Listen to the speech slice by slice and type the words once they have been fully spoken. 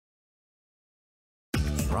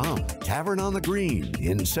From Tavern on the Green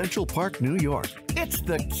in Central Park, New York, it's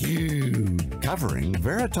theCUBE, covering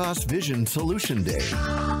Veritas Vision Solution Day.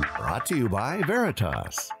 Brought to you by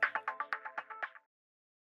Veritas.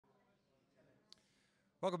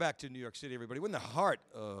 Welcome back to New York City, everybody. We're in the heart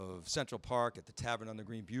of Central Park at the Tavern on the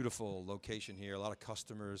Green. Beautiful location here. A lot of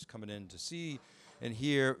customers coming in to see and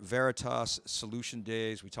hear Veritas Solution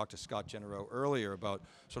Days. We talked to Scott Genero earlier about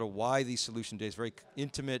sort of why these Solution Days, very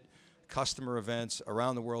intimate customer events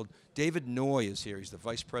around the world. David Noy is here. He's the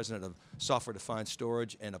Vice President of Software-Defined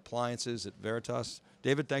Storage and Appliances at Veritas.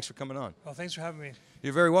 David, thanks for coming on. Well, thanks for having me.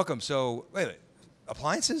 You're very welcome. So, wait.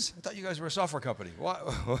 Appliances? I thought you guys were a software company.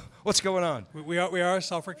 What's going on? We are a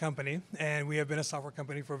software company, and we have been a software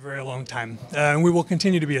company for a very long time. And we will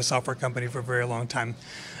continue to be a software company for a very long time.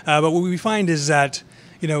 But what we find is that,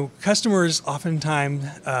 customers oftentimes,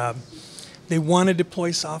 they want to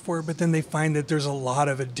deploy software, but then they find that there's a lot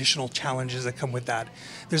of additional challenges that come with that.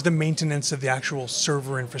 There's the maintenance of the actual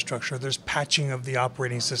server infrastructure. There's patching of the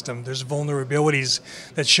operating system. There's vulnerabilities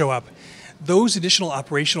that show up. Those additional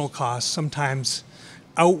operational costs sometimes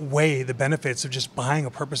outweigh the benefits of just buying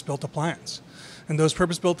a purpose-built appliance. And those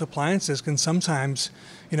purpose-built appliances can sometimes,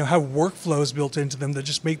 have workflows built into them that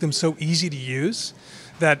just make them so easy to use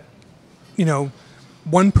that,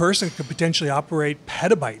 one person could potentially operate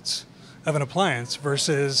petabytes of an appliance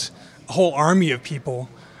versus a whole army of people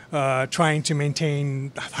trying to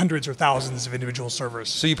maintain hundreds or thousands of individual servers.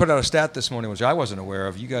 So you put out a stat this morning, which I wasn't aware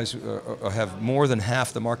of. You guys have more than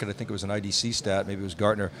half the market. I think it was an IDC stat, maybe it was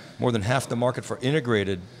Gartner, more than half the market for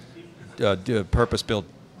integrated purpose-built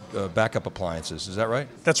backup appliances. Is that right?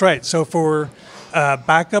 That's right. So for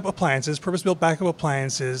backup appliances, purpose-built backup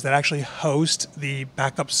appliances that actually host the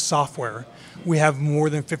backup software, we have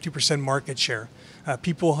more than 50% market share.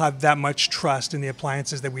 People have that much trust in the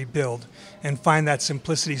appliances that we build and find that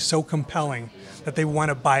simplicity so compelling that they want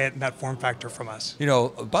to buy it in that form factor from us.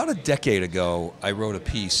 About a decade ago, I wrote a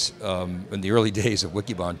piece in the early days of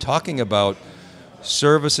Wikibon talking about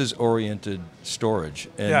services-oriented storage.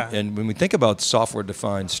 And when we think about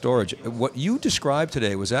software-defined storage, what you described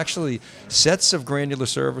today was actually sets of granular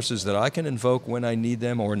services that I can invoke when I need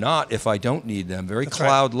them or not if I don't need them, very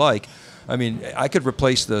cloud-like. I mean, I could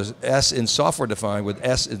replace the S in software-defined with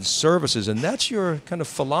S in services, and that's your kind of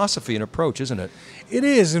philosophy and approach, isn't it? It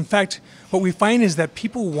is. In fact, what we find is that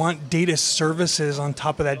people want data services on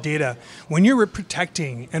top of that data. When you're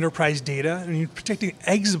protecting enterprise data, and you're protecting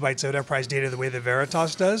exabytes of enterprise data the way that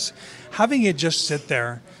Veritas does, having it just sit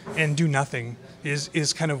there and do nothing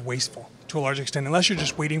is kind of wasteful to a large extent, unless you're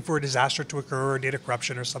just waiting for a disaster to occur or data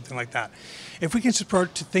corruption or something like that. If we can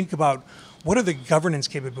start to think about what are the governance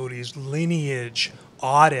capabilities, lineage,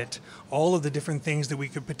 audit, all of the different things that we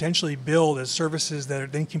could potentially build as services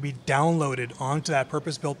that then can be downloaded onto that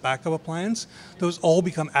purpose-built backup appliance, those all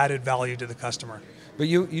become added value to the customer. But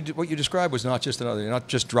what you described was not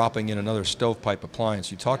just dropping in another stovepipe appliance.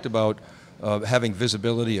 You talked about having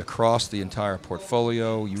visibility across the entire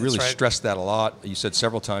portfolio. You really stressed that a lot. You said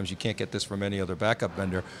several times you can't get this from any other backup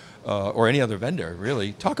vendor or any other vendor,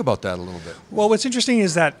 really. Talk about that a little bit. Well, what's interesting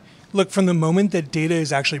is that, look, from the moment that data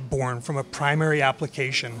is actually born from a primary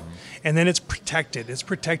application, and then it's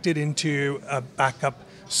protected into a backup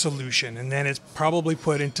solution, and then it's probably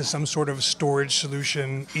put into some sort of storage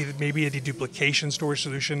solution, either maybe a deduplication storage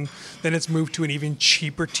solution, then it's moved to an even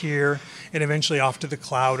cheaper tier, and eventually off to the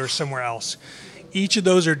cloud or somewhere else. Each of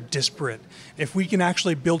those are disparate. If we can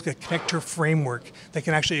actually build a connector framework that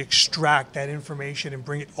can actually extract that information and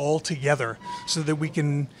bring it all together so that we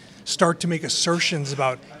can start to make assertions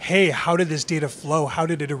about, hey, how did this data flow? How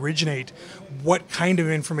did it originate? What kind of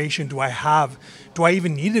information do I have? Do I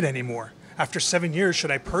even need it anymore? After 7 years,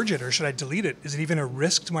 should I purge it or should I delete it? Is it even a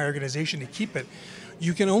risk to my organization to keep it?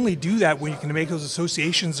 You can only do that when you can make those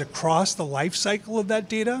associations across the life cycle of that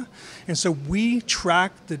data. And so we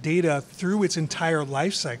track the data through its entire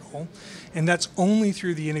life cycle, and that's only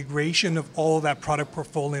through the integration of all of that product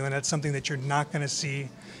portfolio, and that's something that you're not going to see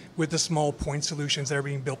with the small point solutions that are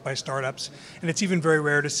being built by startups. And it's even very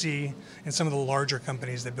rare to see in some of the larger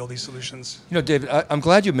companies that build these solutions. David, I'm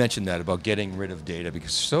glad you mentioned that about getting rid of data,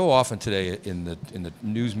 because so often today in the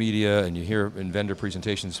news media and you hear in vendor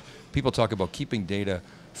presentations, people talk about keeping data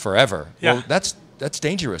forever. Yeah. Well, that's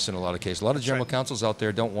dangerous in a lot of cases. A lot of general counsels out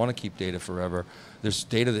there don't want to keep data forever. There's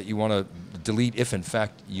data that you want to delete if in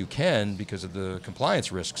fact you can, because of the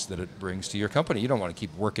compliance risks that it brings to your company. You don't want to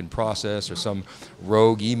keep work in process or some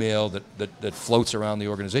rogue email that floats around the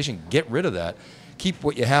organization. Get rid of that. Keep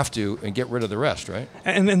what you have to and get rid of the rest, right?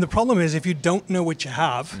 And the problem is, if you don't know what you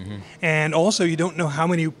have, and also you don't know how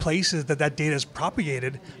many places that data is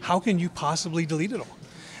propagated, how can you possibly delete it all?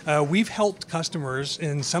 We've helped customers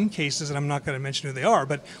in some cases, and I'm not going to mention who they are,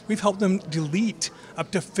 but we've helped them delete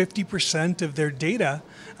up to 50% of their data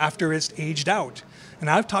after it's aged out. And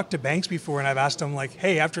I've talked to banks before, and I've asked them, like,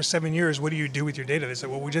 hey, after 7 years, what do you do with your data? They said,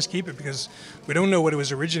 well, we just keep it because we don't know what it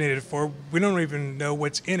was originated for. We don't even know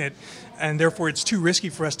what's in it, and therefore it's too risky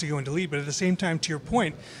for us to go and delete. But at the same time, to your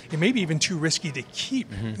point, it may be even too risky to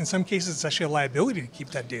keep. In some cases, it's actually a liability to keep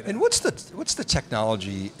that data. And what's the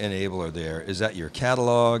technology enabler there? Is that your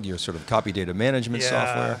catalog, your sort of copy data management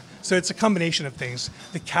software? So it's a combination of things.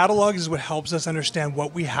 The catalog is what helps us understand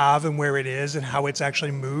what we have and where it is and how it's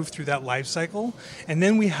actually moved through that life cycle. And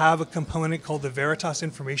then we have a component called the Veritas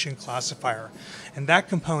Information Classifier. And that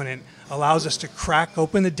component allows us to crack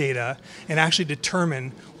open the data and actually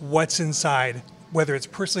determine what's inside, whether it's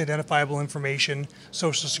personally identifiable information,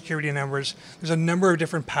 social security numbers. There's a number of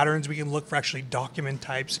different patterns we can look for, actually document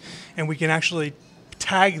types, and we can actually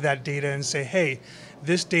tag that data and say, hey,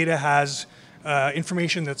 this data has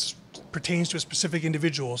information that pertains to a specific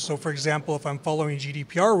individual. So for example, if I'm following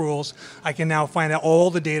GDPR rules, I can now find out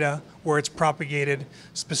all the data where it's propagated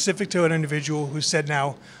specific to an individual who said,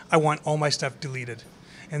 now, I want all my stuff deleted.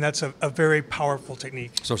 And that's a very powerful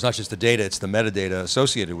technique. So it's not just the data, it's the metadata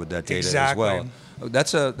associated with that data as well.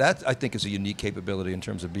 That I think is a unique capability in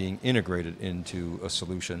terms of being integrated into a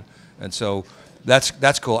solution. And so that's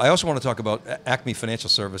cool. I also want to talk about Acme Financial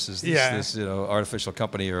Services, this artificial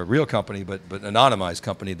company or a real company, but anonymized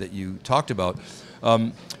company that you talked about.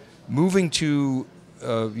 Moving to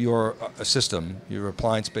your system, your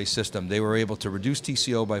appliance-based system, they were able to reduce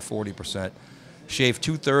TCO by 40%, shave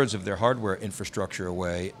 2/3 of their hardware infrastructure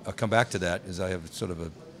away. I'll come back to that as I have sort of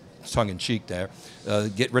a tongue-in-cheek there.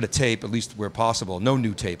 Get rid of tape, at least where possible. No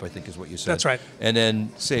new tape, I think is what you said. That's right. And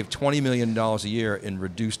then save $20 million a year in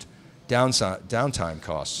reduced downtime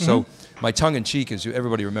costs. So my tongue-in-cheek is,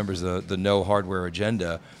 everybody remembers the no hardware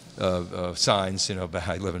agenda signs.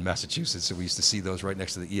 I live in Massachusetts, so we used to see those right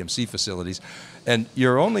next to the EMC facilities. And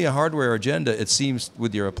your only hardware agenda, it seems,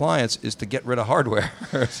 with your appliance, is to get rid of hardware.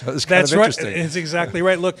 So it's kind of interesting. Right. It's exactly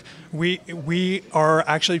right. Look, we are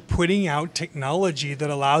actually putting out technology that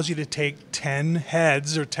allows you to take 10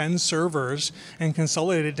 heads or 10 servers and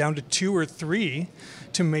consolidate it down to 2 or 3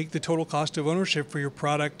 to make the total cost of ownership for your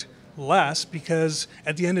product less, because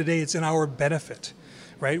at the end of the day, it's in our benefit.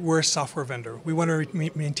 Right? We're a software vendor. We want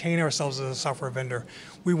to maintain ourselves as a software vendor.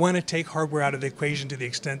 We want to take hardware out of the equation to the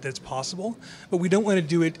extent that's possible, but we don't want to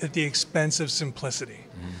do it at the expense of simplicity.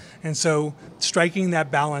 And so striking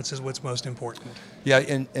that balance is what's most important. Yeah,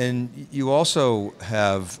 and you also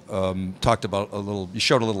have talked about you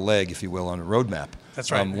showed a little leg, if you will, on a roadmap.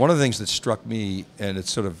 That's right. One of the things that struck me, and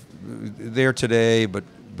it's sort of there today, but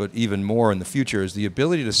even more in the future, is the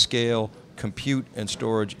ability to scale compute and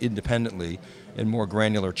storage independently in more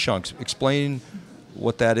granular chunks. Explain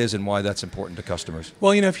what that is and why that's important to customers.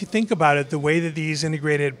 Well, if you think about it, the way that these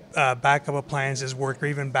integrated backup appliances work, or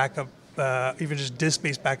even even just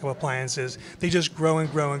disk-based backup appliances, they just grow and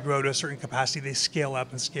grow and grow to a certain capacity. They scale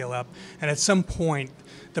up and scale up. And at some point,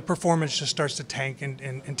 the performance just starts to tank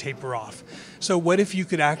and taper off. So what if you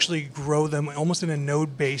could actually grow them almost in a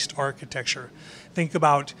node-based architecture? Think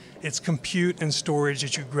about it's compute and storage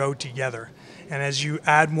that you grow together. And as you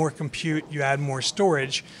add more compute, you add more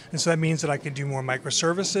storage. And so that means that I can do more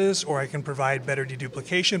microservices, or I can provide better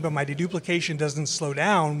deduplication, but my deduplication doesn't slow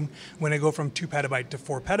down when I go from 2 petabyte to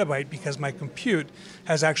 4 petabyte, because my compute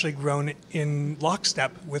has actually grown in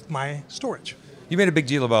lockstep with my storage. You made a big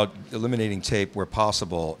deal about eliminating tape where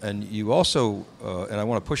possible, and you also, and I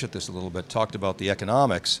want to push at this a little bit, talked about the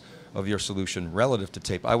economics of your solution relative to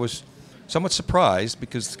tape. I was somewhat surprised,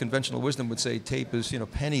 because conventional wisdom would say tape is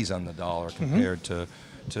pennies on the dollar compared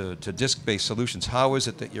to disk-based solutions. How is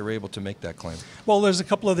it that you're able to make that claim? Well, there's a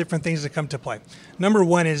couple of different things that come to play. Number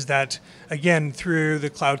one is that, again, through the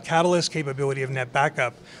Cloud Catalyst capability of net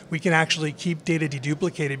backup, we can actually keep data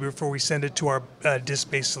deduplicated before we send it to our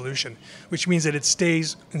disk-based solution, which means that it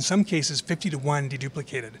stays, in some cases, 50-to-1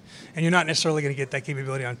 deduplicated. And you're not necessarily going to get that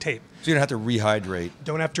capability on tape. So you don't have to rehydrate.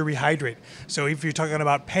 Don't have to rehydrate. So if you're talking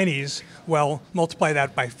about pennies, well, multiply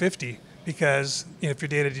that by 50. Because if your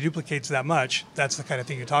data deduplicates that much, that's the kind of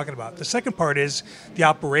thing you're talking about. The second part is the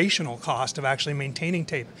operational cost of actually maintaining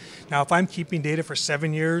tape. Now, if I'm keeping data for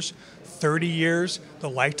 7 years, 30 years, the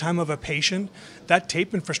lifetime of a patient, that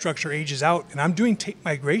tape infrastructure ages out, and I'm doing tape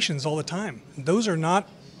migrations all the time. Those are not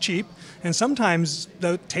cheap, and sometimes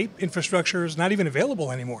the tape infrastructure is not even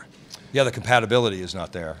available anymore. Yeah, the compatibility is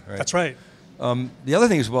not there. Right? That's right. The other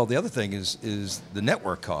thing is, well, the other thing is the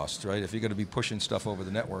network cost, right? If you're going to be pushing stuff over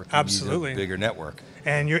the network, absolutely, you need a bigger network.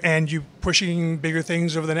 And you're pushing bigger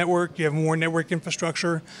things over the network. You have more network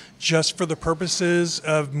infrastructure just for the purposes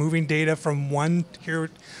of moving data from one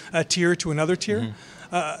tier to another tier.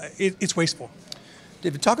 It's wasteful.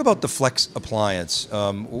 David, talk about the Flex appliance.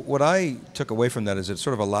 What I took away from that is it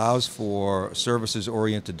sort of allows for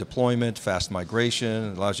services-oriented deployment, fast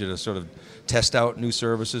migration. It allows you to sort of test out new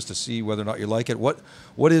services to see whether or not you like it. What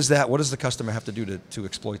is that? What does the customer have to do to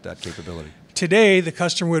exploit that capability? Today, the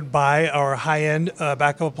customer would buy our high-end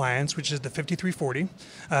backup appliance, which is the 5340.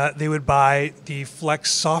 They would buy the Flex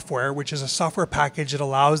software, which is a software package that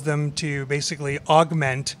allows them to basically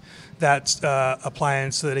augment that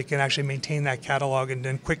appliance so that it can actually maintain that catalog and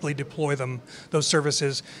then quickly deploy those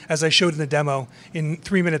services. As I showed in the demo, in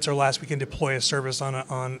 3 minutes or less, we can deploy a service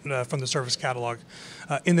from the service catalog.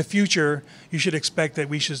 In the future, you should expect that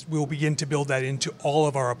we'll begin to build that into all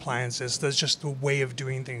of our appliances. That's just the way of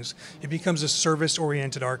doing things. It becomes a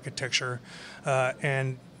service-oriented architecture,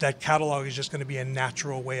 and that catalog is just going to be a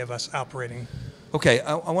natural way of us operating. Okay,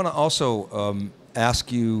 I want to also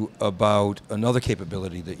ask you about another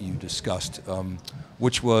capability that you discussed,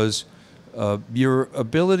 which was your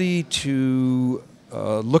ability to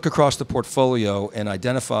look across the portfolio and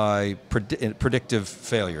identify predictive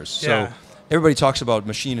failures. Yeah. So everybody talks about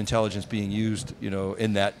machine intelligence being used,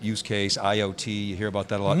 in that use case, IoT. You hear about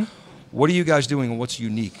that a lot. What are you guys doing, and what's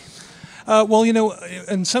unique? Well,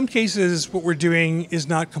 in some cases, what we're doing is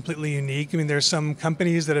not completely unique. I mean, there's some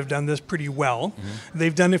companies that have done this pretty well.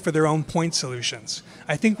 They've done it for their own point solutions.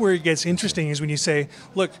 I think where it gets interesting is when you say,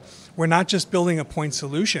 look, we're not just building a point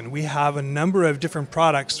solution. We have a number of different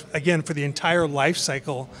products, again, for the entire life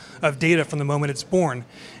cycle of data from the moment it's born.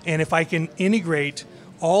 And if I can integrate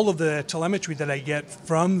all of the telemetry that I get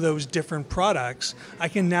from those different products, I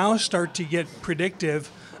can now start to get predictive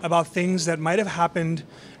about things that might have happened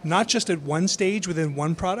not just at one stage within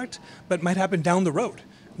one product, but might happen down the road.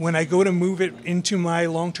 When I go to move it into my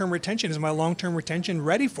long-term retention, is my long-term retention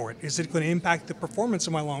ready for it? Is it going to impact the performance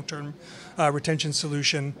of my long-term retention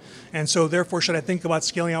solution? And so therefore, should I think about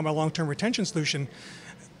scaling out my long-term retention solution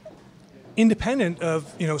independent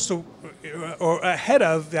of, or ahead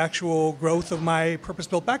of the actual growth of my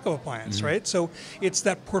purpose-built backup appliance, right? So it's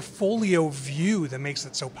that portfolio view that makes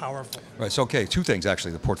it so powerful. Right, so okay, two things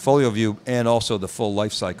actually, the portfolio view and also the full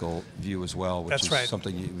life cycle view as well, which is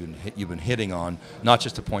something you've been hitting on, not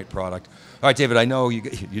just a point product. All right, David, I know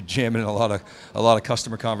you're jamming in a lot of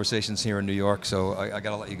customer conversations here in New York, so I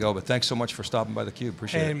got to let you go, but thanks so much for stopping by theCUBE,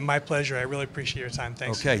 appreciate it. My pleasure, I really appreciate your time,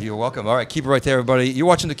 thanks. Okay, you're welcome. All right, keep it right there, everybody. You're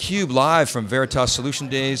watching theCUBE live from Veritas Solution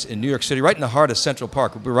Days in New York City, right in the heart of Central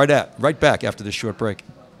Park. We'll be right back after this short break.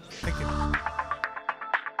 Thank you.